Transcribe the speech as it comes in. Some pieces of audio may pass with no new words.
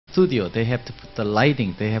studio, they have to put the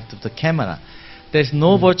lighting, they have to put the camera. There's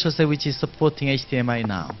no virtual set which is supporting HDMI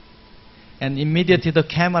now. And immediately the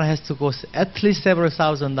camera has to go at least several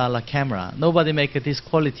 $1,000 camera. Nobody make this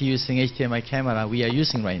quality using HDMI camera we are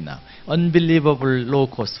using right now. Unbelievable low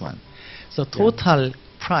cost one. So total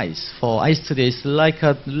price for iStudio is like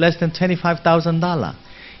less than $25,000.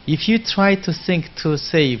 If you try to think to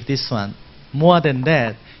save this one more than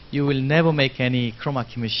that, you will never make any chroma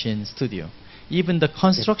key machine studio. Even the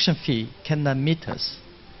construction fee cannot meet us.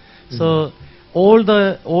 So all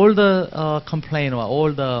the complaint or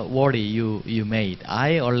all the worry you made,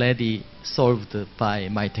 I already solved by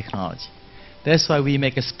my technology. That's why we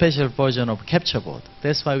make a special version of capture board.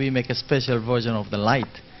 That's why we make a special version of the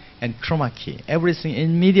light and chroma key. Everything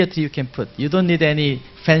immediately you can put. You don't need any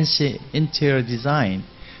fancy interior design.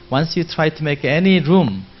 Once you try to make any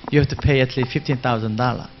room, you have to pay at least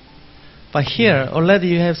 $15,000. But here, already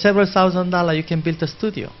you have several $1,000, you can build a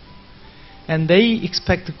studio. And they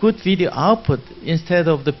expect good video output instead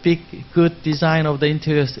of the big, good design of the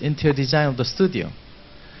interior design of the studio.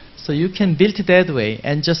 So you can build it that way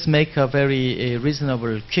and just make a very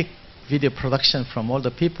reasonable, quick video production from all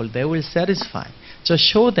the people. They will satisfy. Just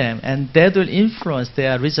show them, and that will influence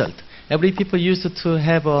their result. Every people used to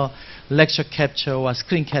have a lecture capture or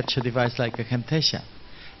screen capture device like a Camtasia.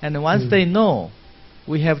 And once they know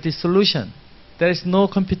we have this solution, there is no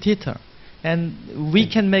competitor. And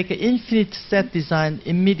we can make an infinite set design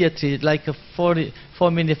immediately, like a 4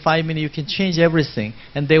 minute, 5 minute, you can change everything,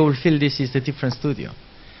 and they will feel this is a different studio.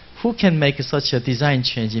 Who can make such a design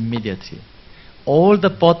change immediately? All the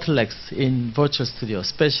bottlenecks in virtual studio,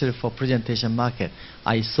 especially for presentation market,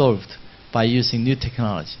 I solved by using new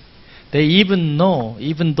technology. They even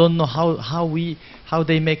don't know how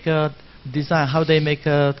they make a design, how they make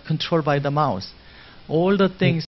a control by the mouse. All the things